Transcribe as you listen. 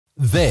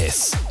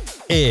This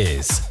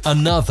is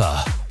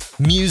another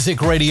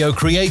Music Radio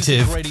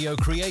Creative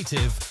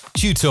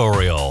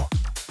tutorial.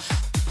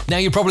 Now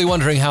you're probably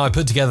wondering how I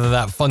put together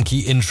that funky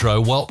intro.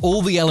 Well,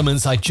 all the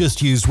elements I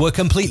just used were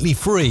completely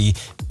free,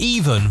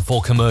 even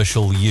for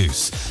commercial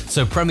use.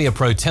 So Premiere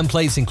Pro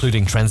templates,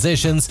 including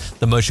transitions,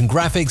 the motion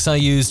graphics I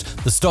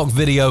used, the stock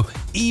video,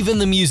 even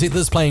the music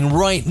that's playing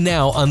right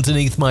now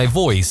underneath my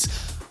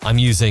voice, I'm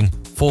using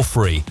for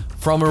free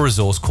from a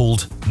resource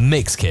called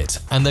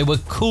Mixkit, and they were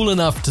cool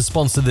enough to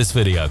sponsor this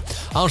video.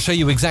 I'll show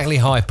you exactly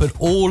how I put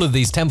all of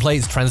these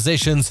templates,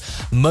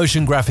 transitions,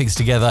 motion graphics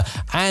together,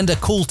 and a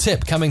cool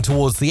tip coming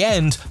towards the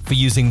end for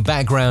using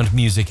background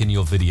music in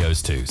your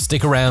videos too.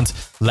 Stick around,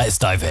 let's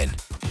dive in.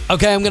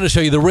 Okay, I'm going to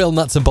show you the real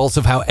nuts and bolts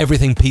of how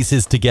everything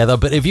pieces together,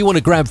 but if you want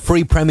to grab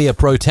free Premiere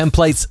Pro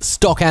templates,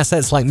 stock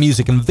assets like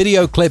music and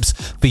video clips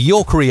for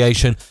your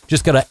creation,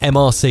 just go to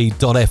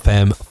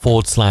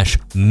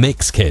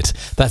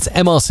mrc.fm/mixkit. That's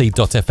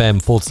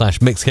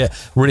mrc.fm/mixkit.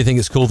 Really think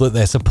it's cool that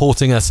they're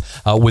supporting us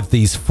with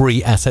these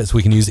free assets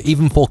we can use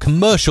even for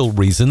commercial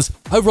reasons.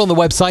 Over on the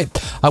website,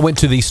 I went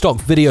to the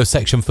stock video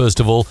section first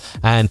of all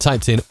and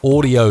typed in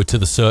audio to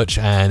the search,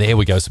 and here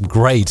we go, some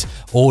great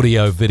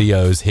audio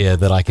videos here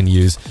that I can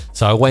use.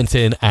 So I went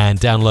in and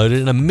downloaded,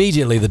 and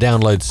immediately the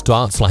download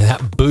starts like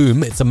that.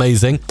 Boom, it's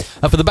amazing.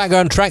 For the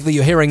background track that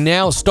you're hearing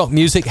now, stock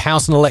music,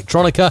 house and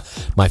electronica,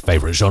 my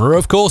favorite genre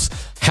of course,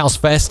 House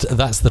Fest,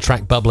 that's the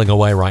track bubbling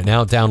away right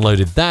now.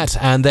 Downloaded that,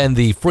 and then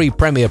the free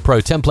Premiere Pro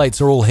templates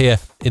are all here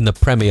in the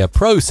Premiere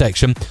Pro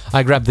section.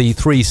 I grabbed the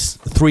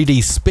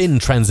 3D spin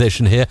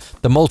transition here,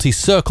 the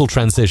multi-circle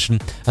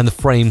transition, and the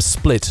frame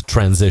split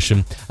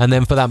transition. And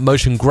then for that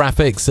motion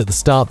graphics at the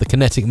start, the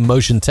kinetic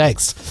motion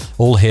text,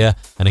 all here.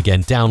 And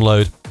again,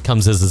 download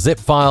comes as a zip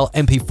file,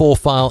 MP4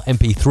 file,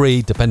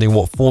 MP3, depending on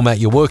what format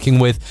you're working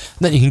with.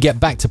 And then you can get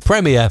back to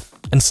Premiere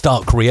and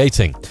start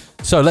creating.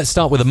 So let's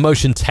start with a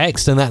motion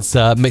text, and that's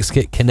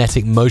Mixkit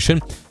Kinetic Motion.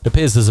 It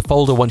appears as a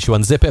folder once you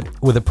unzip it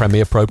with a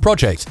Premiere Pro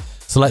project.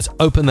 So let's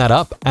open that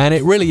up, and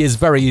it really is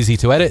very easy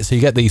to edit. So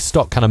you get the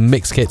stock kind of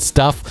Mixkit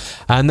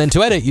stuff, and then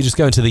to edit, you just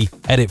go into the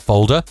edit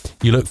folder.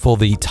 You look for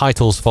the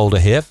titles folder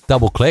here,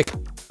 double click,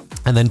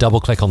 and then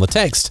double click on the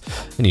text,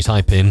 and you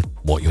type in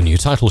what your new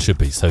title should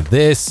be. So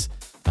this,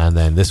 and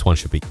then this one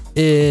should be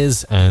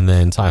is, and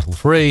then title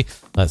 3.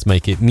 Let's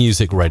make it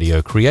Music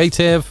Radio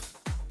Creative.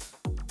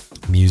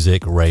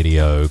 Music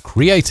Radio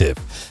Creative.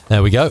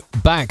 There we go.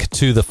 Back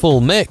to the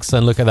full mix,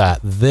 and look at that.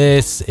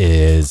 This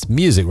is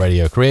Music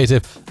Radio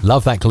Creative.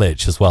 Love that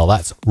glitch as well.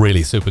 That's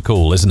really super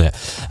cool, isn't it?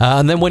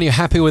 And then when you're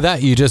happy with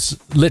that, you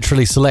just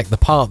literally select the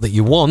part that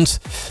you want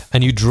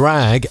and you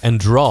drag and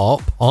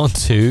drop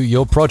onto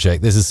your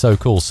project. This is so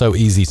cool, so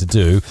easy to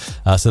do.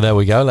 So there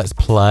we go. Let's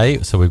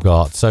play. So we've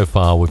got, so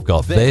far we've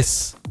got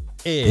this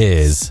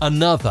is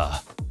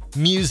another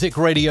Music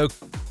Radio.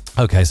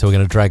 Okay, so we're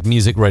going to drag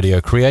Music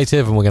Radio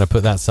Creative, and we're going to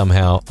put that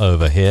somehow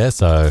over here.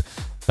 So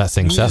that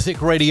syncs up.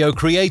 Music Radio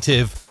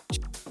Creative.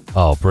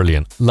 Oh,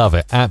 brilliant. Love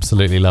it.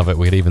 Absolutely love it.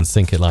 We could even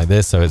sync it like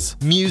this. So it's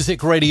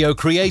Music Radio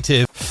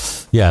Creative.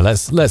 Yeah,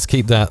 let's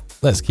keep that.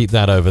 Let's keep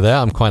that over there.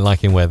 I'm quite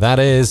liking where that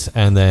is.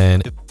 And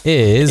then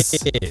is.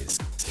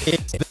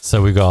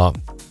 So we've got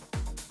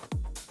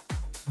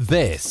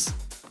this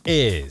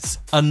is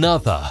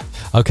another.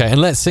 Okay, and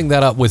let's sync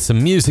that up with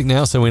some music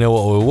now so we know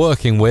what we're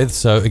working with.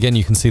 So again,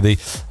 you can see the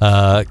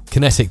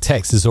kinetic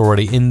text is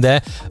already in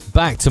there.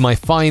 Back to my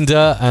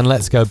Finder, and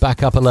let's go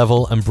back up a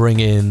level and bring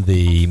in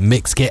the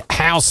Mixkit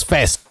House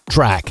Fest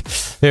track.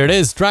 Here it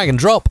is, drag and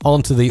drop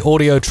onto the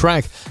audio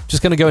track.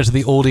 Just going to go into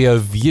the audio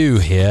view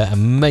here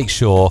and make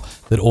sure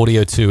that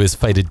audio 2 is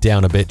faded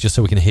down a bit just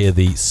so we can hear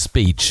the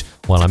speech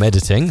while I'm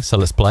editing. So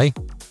let's play.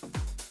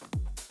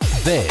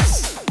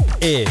 This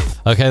is.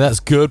 Okay, that's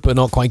good, but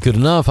not quite good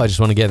enough. I just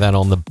want to get that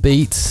on the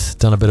beat.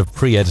 Done a bit of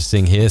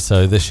pre-editing here,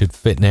 so this should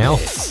fit now.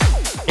 This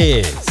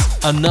is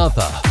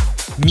another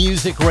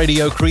Music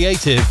Radio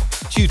Creative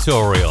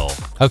tutorial.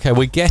 Okay,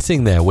 we're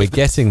getting there. We're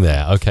getting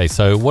there. Okay,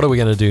 so what are we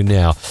going to do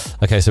now?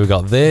 Okay, so we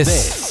got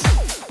this.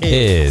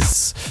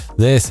 This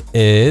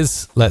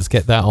is. Let's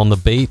get that on the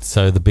beat.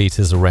 So the beat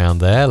is around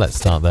there. Let's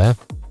start there.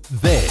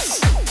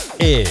 This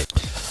is.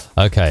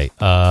 Okay,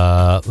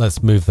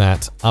 let's move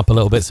that up a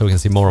little bit so we can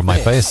see more of my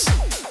face.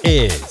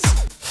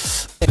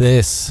 This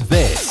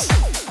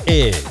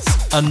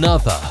is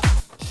another.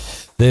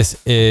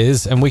 This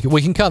is, and we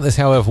can cut this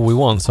however we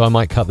want, so I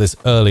might cut this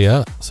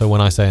earlier. So when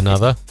I say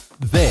another,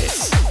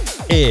 this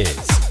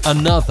is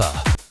another.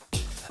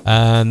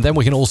 And then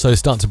we can also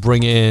start to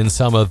bring in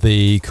some of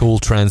the cool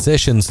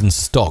transitions and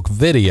stock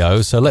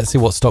video. So let's see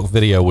what stock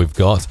video we've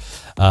got.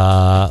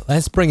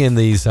 Let's bring in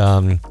these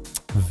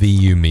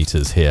VU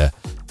meters here.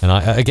 And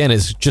again,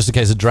 it's just a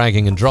case of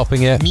dragging and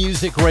dropping it.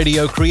 Music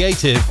Radio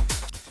Creative.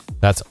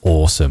 That's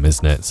awesome,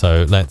 isn't it?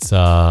 So let's,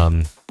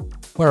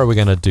 where are we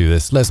going to do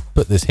this? Let's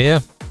put this here.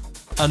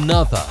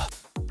 Another.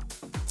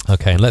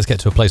 Okay, and let's get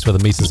to a place where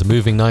the meters are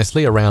moving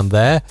nicely around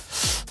there.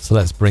 So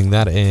let's bring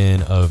that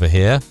in over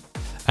here.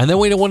 And then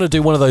we want to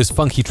do one of those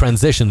funky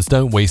transitions,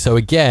 don't we? So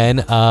again,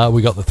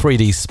 we got the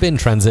 3D spin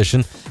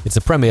transition. It's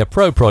a Premiere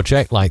Pro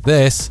project like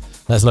this.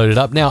 Let's load it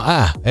up.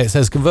 Now, it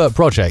says convert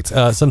project.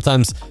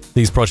 Sometimes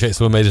these projects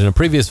were made in a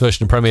previous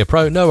version of Premiere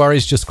Pro. No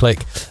worries, just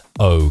click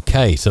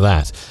OK to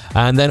that.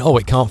 And then,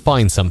 it can't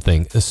find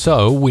something.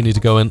 So we need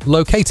to go and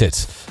locate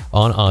it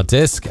on our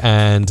disk.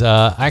 And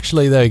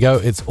actually, there you go.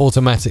 It's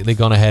automatically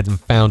gone ahead and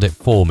found it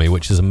for me,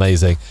 which is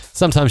amazing.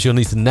 Sometimes you'll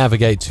need to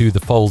navigate to the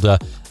folder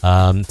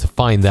to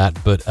find that.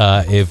 But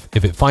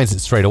if it finds it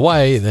straight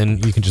away, then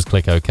you can just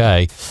click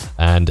OK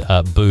and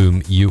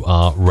boom, you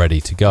are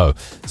ready to go.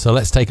 So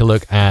let's take a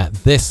look at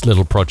this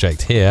little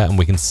project here and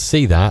we can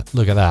see that.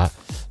 Look at that.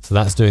 So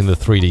that's doing the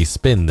 3D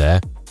spin there.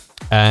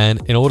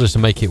 And in order to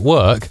make it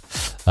work,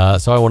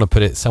 so I want to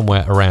put it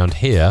somewhere around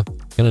here.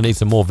 Going to need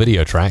some more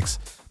video tracks.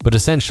 But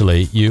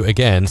essentially, you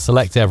again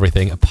select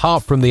everything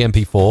apart from the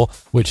MP4,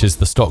 which is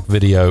the stock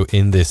video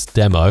in this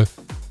demo.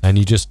 And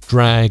you just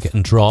drag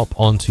and drop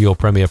onto your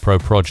Premiere Pro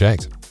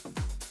project.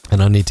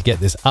 And I need to get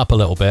this up a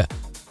little bit.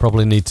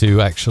 Probably need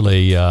to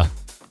actually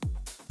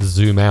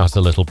zoom out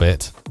a little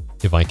bit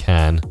if I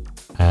can.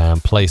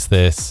 And place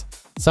this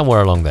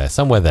somewhere along there,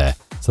 somewhere there.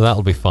 So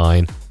that'll be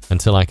fine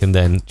until I can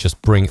then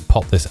just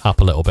pop this up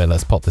a little bit.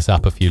 Let's pop this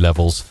up a few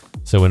levels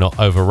so we're not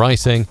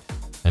overwriting.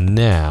 And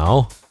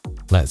now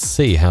let's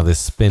see how this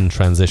spin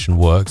transition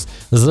works.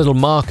 There's a little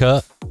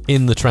marker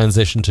in the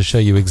transition to show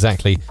you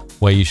exactly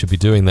where you should be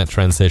doing that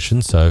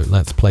transition. So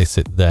let's place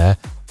it there.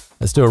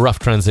 Let's do a rough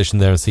transition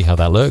there and see how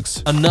that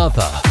looks.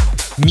 Another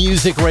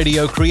Music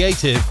Radio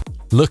Creative.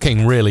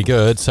 Looking really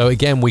good. So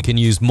again, we can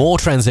use more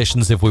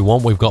transitions if we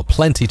want. We've got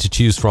plenty to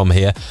choose from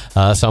here.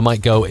 So I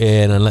might go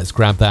in and let's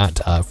grab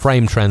that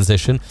frame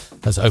transition.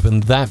 Let's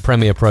open that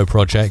Premiere Pro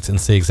project and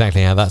see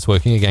exactly how that's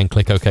working. Again,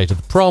 click OK to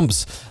the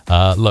prompts,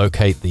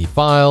 locate the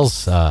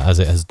files as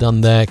it has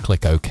done there.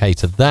 Click OK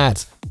to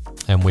that.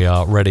 And we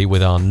are ready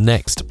with our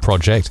next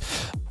project.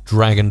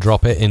 Drag and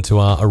drop it into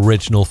our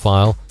original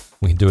file.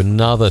 We can do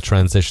another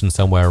transition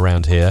somewhere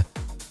around here.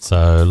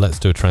 So let's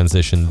do a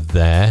transition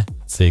there.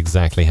 See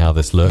exactly how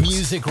this looks.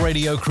 Music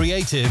Radio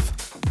Creative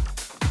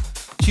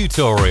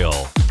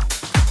tutorial.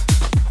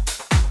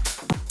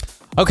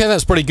 Okay,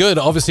 that's pretty good.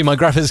 Obviously, my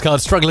graphics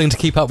card's struggling to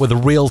keep up with the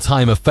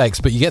real-time effects,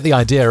 but you get the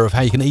idea of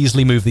how you can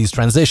easily move these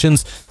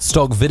transitions,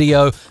 stock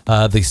video,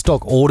 the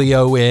stock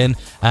audio in,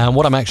 and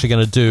what I'm actually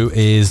going to do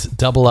is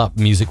double up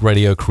Music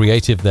Radio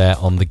Creative there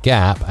on the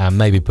gap and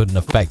maybe put an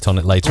effect on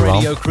it later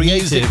on.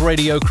 Music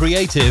Radio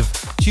Creative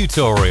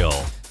tutorial.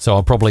 So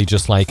I'll probably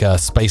just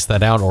space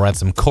that out or add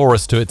some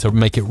chorus to it to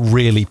make it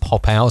really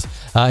pop out.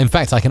 In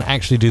fact, I can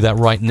actually do that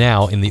right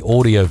now in the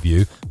audio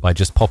view by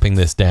just popping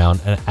this down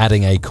and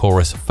adding a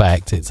chorus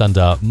effect. It's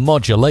under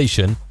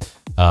modulation.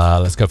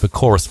 Let's go for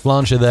chorus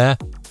flanger there.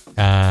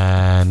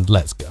 And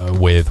let's go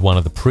with one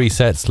of the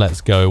presets.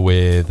 Let's go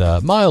with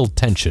mild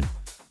tension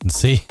and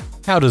see.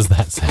 How does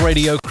that sound?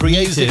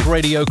 Music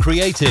Radio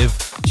Creative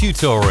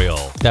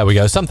tutorial. There we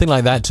go. Something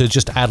like that to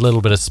just add a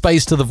little bit of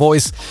space to the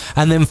voice.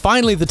 And then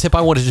finally, the tip I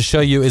wanted to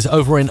show you is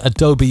over in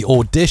Adobe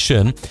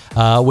Audition,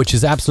 which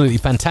is absolutely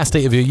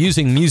fantastic if you're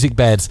using music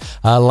beds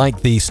like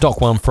the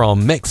stock one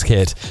from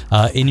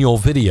Mixkit in your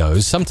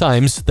videos.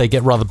 Sometimes they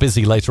get rather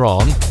busy later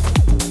on.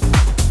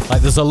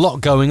 Like there's a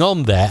lot going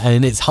on there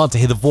and it's hard to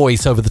hear the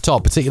voice over the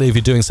top, particularly if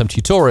you're doing some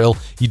tutorial.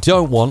 You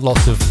don't want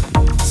lots of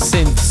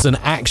synths and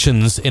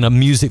actions in a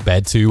music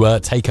bed to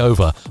take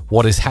over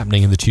what is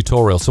happening in the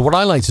tutorial. So what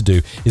I like to do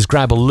is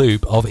grab a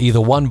loop of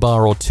either 1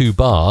 bar or 2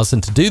 bars.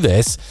 And to do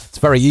this, it's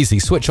very easy.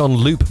 Switch on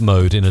loop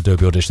mode in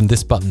Adobe Audition,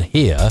 this button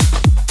here.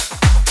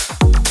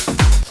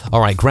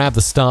 All right, grab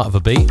the start of a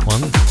beat.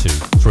 1, 2,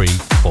 3,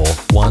 4.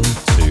 1, 2,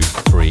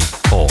 3,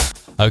 4.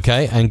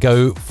 Okay, and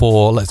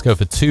let's go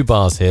for 2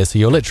 bars here. So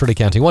you're literally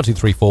counting 1, 2,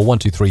 3, 4, 1,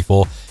 2, 3,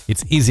 4.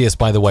 It's easiest,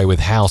 by the way,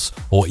 with house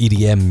or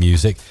EDM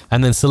music.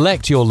 And then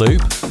select your loop.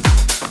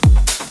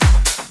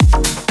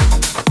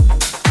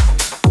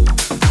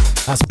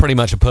 That's pretty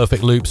much a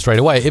perfect loop straight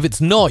away. If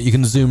it's not, you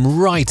can zoom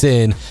right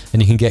in and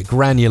you can get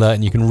granular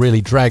and you can really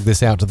drag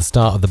this out to the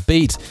start of the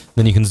beat.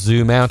 Then you can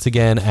zoom out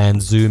again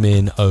and zoom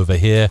in over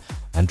here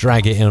and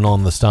drag it in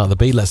on the start of the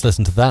beat. Let's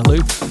listen to that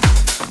loop.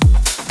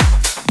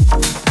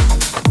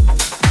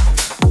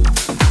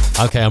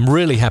 Okay, I'm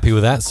really happy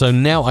with that. So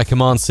now I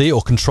Command-C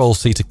or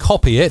Control-C to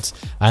copy it,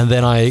 and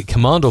then I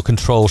Command or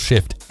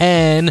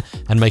Control-Shift-N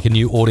and make a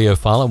new audio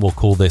file, and we'll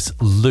call this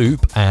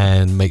loop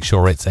and make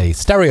sure it's a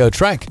stereo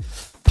track.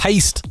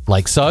 Paste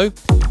like so.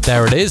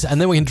 There it is. And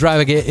then we can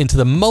drag it into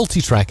the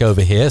multi-track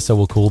over here. So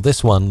we'll call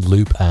this one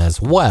loop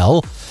as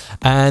well.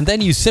 And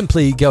then you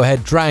simply go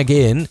ahead, drag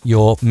in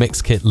your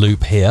Mixkit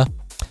loop here,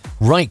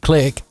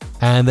 right-click,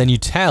 and then you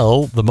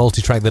tell the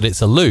multitrack that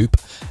it's a loop,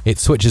 it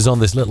switches on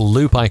this little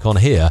loop icon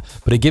here,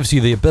 but it gives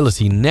you the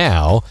ability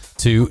now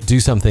to do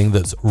something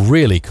that's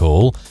really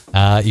cool.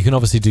 You can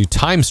obviously do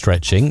time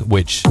stretching,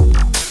 which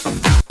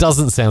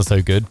doesn't sound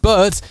so good,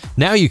 but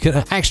now you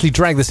can actually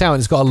drag this out, and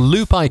it's got a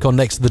loop icon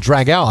next to the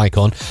drag out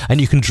icon, and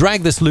you can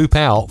drag this loop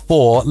out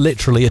for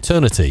literally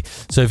eternity.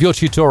 So if your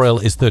tutorial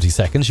is 30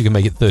 seconds, you can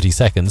make it 30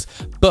 seconds,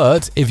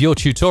 but if your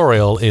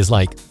tutorial is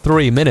like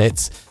 3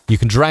 minutes, you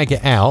can drag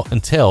it out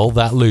until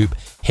that loop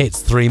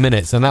hits 3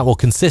 minutes, and that will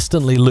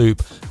consistently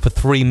loop for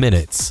 3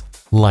 minutes,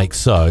 like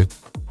so.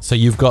 So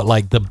you've got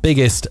like the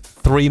biggest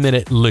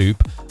 3-minute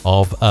loop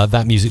of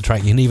that music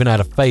track. You can even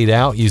add a fade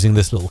out using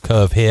this little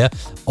curve here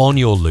on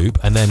your loop,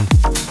 and then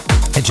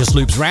it just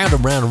loops round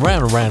and round and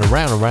round and round and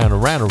round and round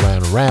and round and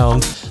round and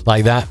round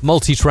like that.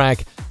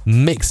 Multi-track,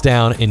 mix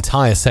down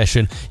entire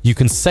session. You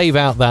can save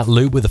out that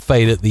loop with a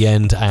fade at the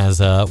end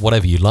as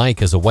whatever you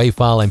like, as a WAV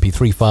file,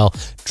 MP3 file,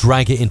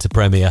 drag it into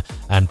Premiere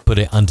and put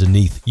it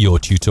underneath your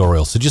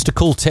tutorial. So just a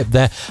cool tip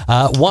there.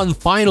 One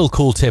final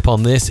cool tip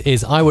on this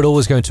is I would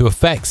always go into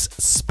Effects,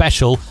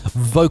 Special,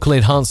 Vocal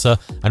Enhancer,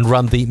 and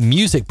run the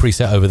music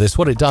preset over this.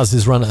 What it does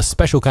is run a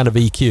special kind of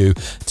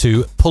EQ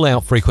to pull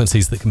out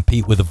frequencies that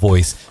compete with the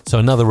voice. So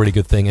another really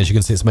good thing, as you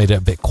can see, it's made it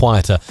a bit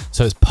quieter.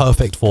 So it's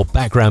perfect for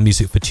background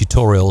music for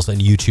tutorials and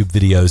YouTube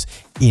videos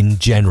in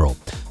general.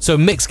 So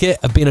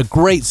Mixkit have been a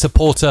great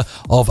supporter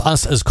of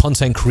us as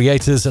content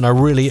creators, and I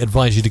really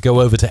advise you to go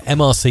over to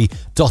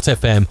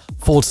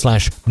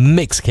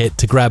mrc.fm/Mixkit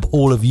to grab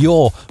all of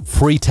your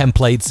free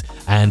templates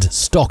and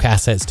stock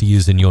assets to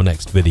use in your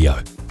next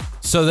video.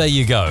 So there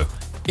you go.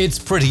 It's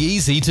pretty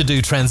easy to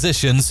do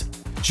transitions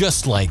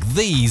just like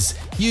these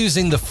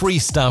using the free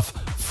stuff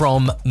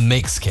from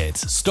Mixkit.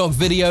 Stock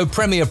video,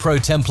 Premiere Pro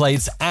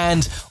templates,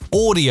 and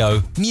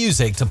audio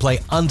music to play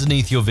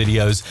underneath your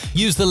videos.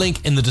 Use the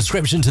link in the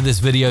description to this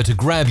video to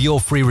grab your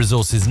free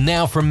resources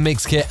now from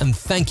Mixkit, and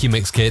thank you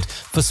Mixkit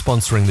for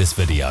sponsoring this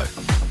video.